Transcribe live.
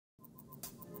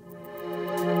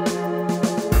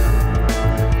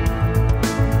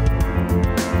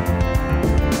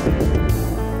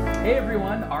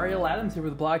Adams here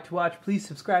with aBlogtoWatch. Please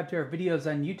subscribe to our videos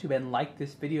on YouTube and like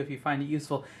this video if you find it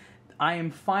useful. I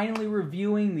am finally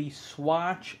reviewing the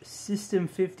Swatch Sistem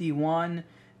 51.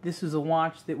 This is a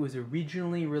watch that was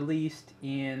originally released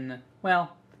in,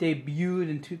 well, debuted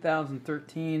in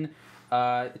 2013.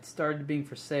 It started being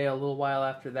for sale a little while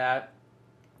after that,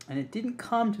 and it didn't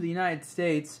come to the United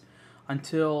States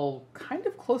until kind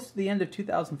of close to the end of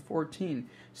 2014.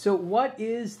 So what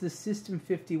is the Sistem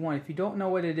 51? If you don't know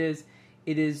what it is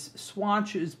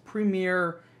Swatch's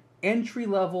premier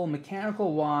entry-level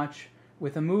mechanical watch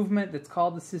with a movement that's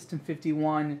called the Sistem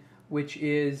 51, which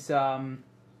is,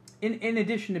 in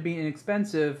addition to being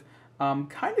inexpensive,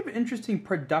 kind of an interesting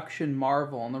production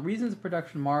marvel. And the reason it's a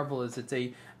production marvel is it's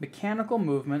a mechanical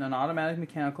movement, an automatic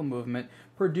mechanical movement,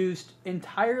 produced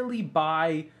entirely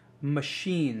by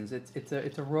machines. It's a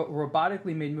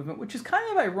robotically made movement, which is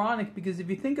kind of ironic because if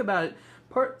you think about it,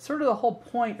 sort of the whole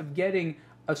point of getting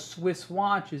a Swiss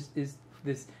watch is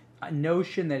this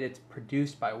notion that it's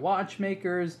produced by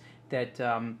watchmakers, that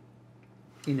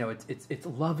you know, it's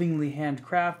lovingly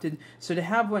handcrafted. So to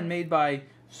have one made by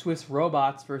Swiss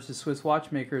robots versus Swiss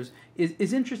watchmakers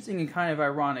is interesting and kind of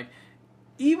ironic.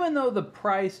 Even though the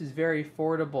price is very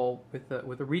affordable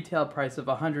with a retail price of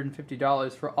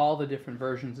 $150 for all the different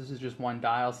versions, this is just one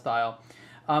dial style,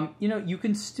 you know, you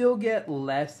can still get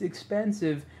less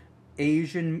expensive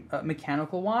Asian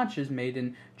mechanical watches made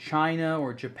in China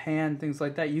or Japan, things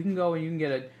like that. You can go and you can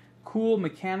get a cool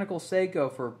mechanical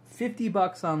Seiko for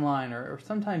 $50 online, or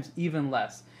sometimes even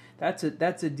less. That's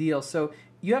a deal. So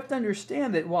you have to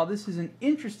understand that while this is an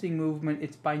interesting movement,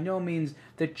 it's by no means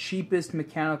the cheapest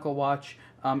mechanical watch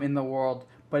in the world,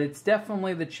 but it's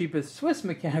definitely the cheapest Swiss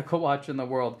mechanical watch in the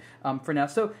world for now.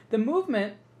 So the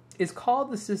movement is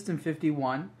called the Sistem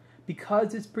 51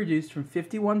 because it's produced from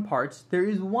 51 parts. There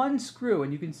is one screw,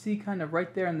 and you can see kind of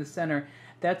right there in the center,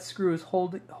 that screw is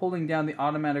holding down the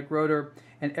automatic rotor,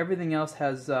 and everything else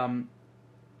has, I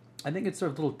think it's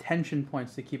sort of little tension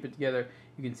points to keep it together.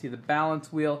 You can see the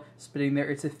balance wheel spinning there.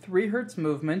 It's a 3 Hertz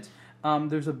movement.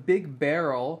 There's a big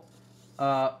barrel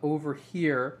over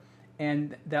here,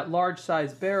 and that large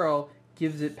size barrel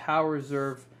gives it power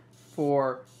reserve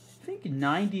for, I think,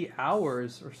 90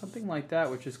 hours or something like that,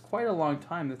 which is quite a long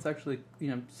time. That's actually, you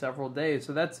know, several days.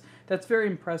 So that's very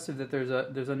impressive that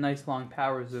there's a nice long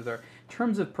power reserve there. In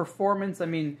terms of performance, I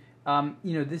mean,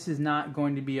 you know, this is not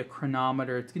going to be a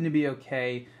chronometer. It's going to be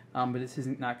okay, but this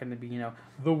isn't not going to be, you know,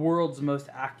 the world's most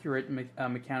accurate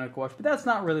mechanical watch. But that's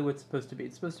not really what it's supposed to be.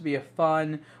 It's supposed to be a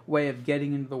fun way of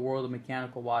getting into the world of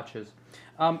mechanical watches.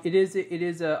 It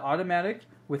is automatic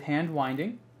with hand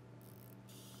winding.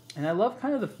 And I love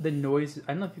kind of the noise.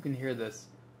 I don't know if you can hear this.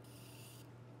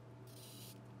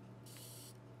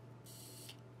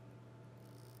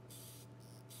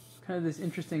 It's kind of this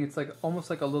interesting, it's like almost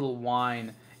like a little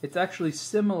whine. It's actually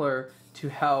similar to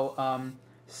how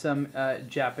some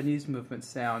Japanese movements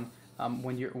sound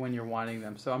when you're winding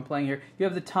them. So I'm playing here. You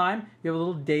have the time. You have a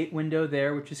little date window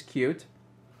there, which is cute.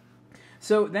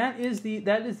 So that is the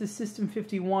Sistem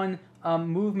 51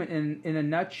 movement in a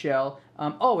nutshell.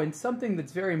 Oh, and something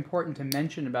that's very important to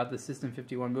mention about the Sistem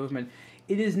 51 movement: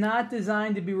 it is not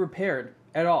designed to be repaired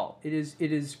at all. It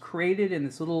is created in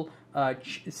this little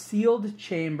sealed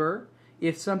chamber.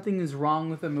 If something is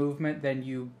wrong with the movement, then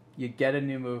you get a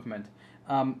new movement.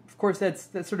 Of course, that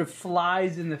sort of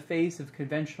flies in the face of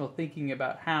conventional thinking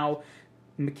about how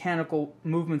mechanical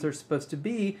movements are supposed to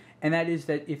be, and that is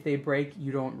that if they break,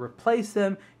 you don't replace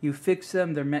them, you fix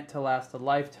them. They're meant to last a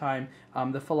lifetime.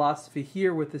 The philosophy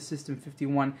here with the Sistem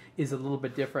 51 is a little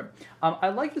bit different. I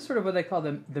like the sort of what they call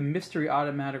the mystery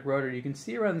automatic rotor. You can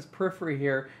see around this periphery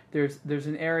here, there's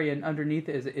an area, and underneath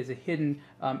it is a hidden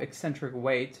eccentric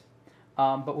weight.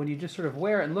 But when you just sort of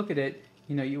wear it and look at it,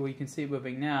 you know, you can see it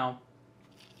moving now,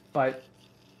 but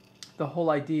the whole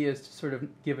idea is to sort of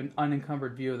give an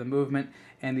unencumbered view of the movement,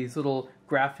 and these little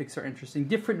graphics are interesting.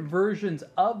 Different versions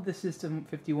of the Sistem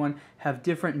 51 have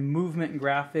different movement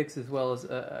graphics as well as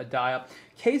a dial.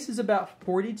 Case is about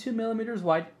 42 millimeters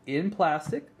wide in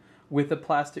plastic with a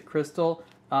plastic crystal.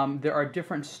 There are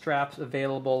different straps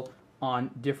available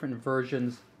on different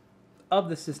versions of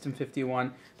the Sistem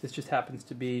 51. This just happens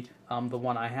to be the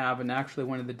one I have, and actually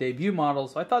one of the debut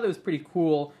models. So I thought it was pretty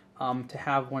cool to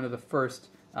have one of the first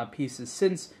pieces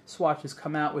since Swatch has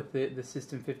come out with the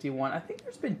Sistem 51. I think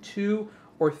there's been 2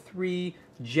 or 3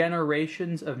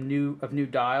 generations of new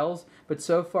dials, but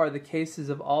so far the cases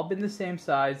have all been the same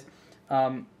size,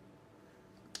 and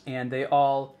they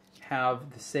all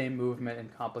have the same movement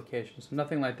and complications. So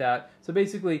nothing like that. So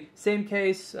basically, same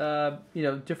case, you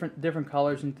know, different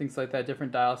colors and things like that,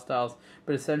 different dial styles,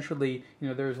 but essentially, you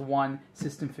know, there's one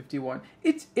System 51.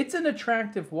 It's an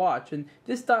attractive watch, and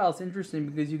this dial is interesting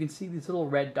because you can see these little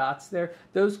red dots there.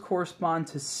 Those correspond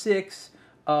to 6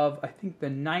 of, I think, the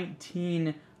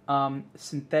 19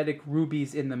 synthetic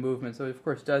rubies in the movement. So it, of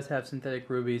course, does have synthetic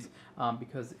rubies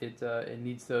because it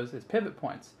needs those as pivot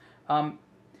points.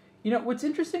 You know, what's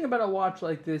interesting about a watch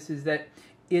like this is that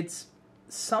it's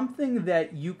something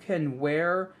that you can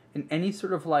wear in any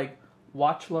sort of like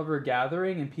watch lover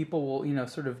gathering, and people will, you know,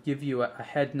 sort of give you a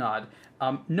head nod.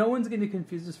 No one's going to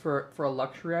confuse this for a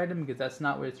luxury item because that's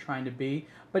not what it's trying to be,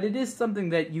 but it is something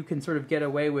that you can sort of get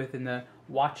away with in the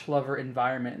watch lover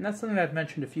environment, and that's something I've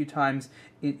mentioned a few times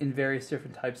in various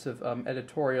different types of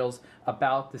editorials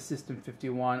about the System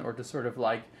 51, or just sort of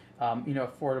like you know,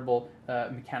 affordable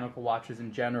mechanical watches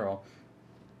in general.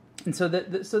 And so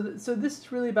so this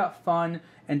is really about fun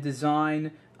and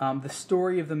design. The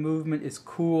story of the movement is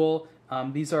cool.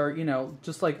 These are, you know,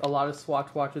 just like a lot of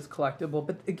Swatch watches, collectible.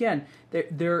 But again,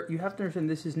 you have to understand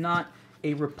this is not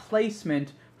a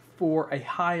replacement for a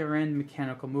higher-end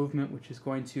mechanical movement, which is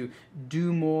going to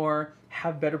do more,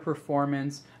 have better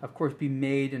performance, of course, be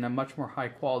made in a much more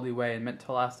high-quality way and meant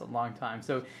to last a long time.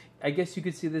 So I guess you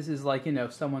could see this as like, you know,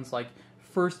 someone's like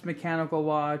first mechanical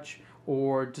watch,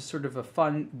 or just sort of a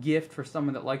fun gift for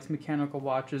someone that likes mechanical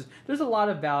watches. There's a lot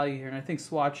of value here, and I think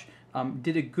Swatch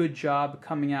did a good job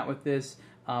coming out with this.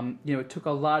 You know, it took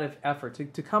a lot of effort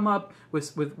to come up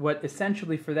with what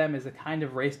essentially for them is a kind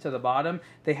of race to the bottom.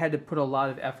 They had to put a lot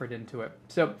of effort into it.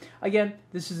 So again,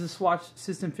 this is the Swatch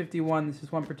System 51. This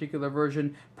is one particular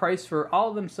version. Price for all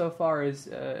of them so far is,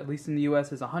 at least in the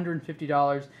US, is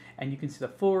 $150, and you can see the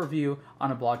full review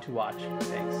on aBlogtoWatch.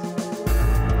 Thanks.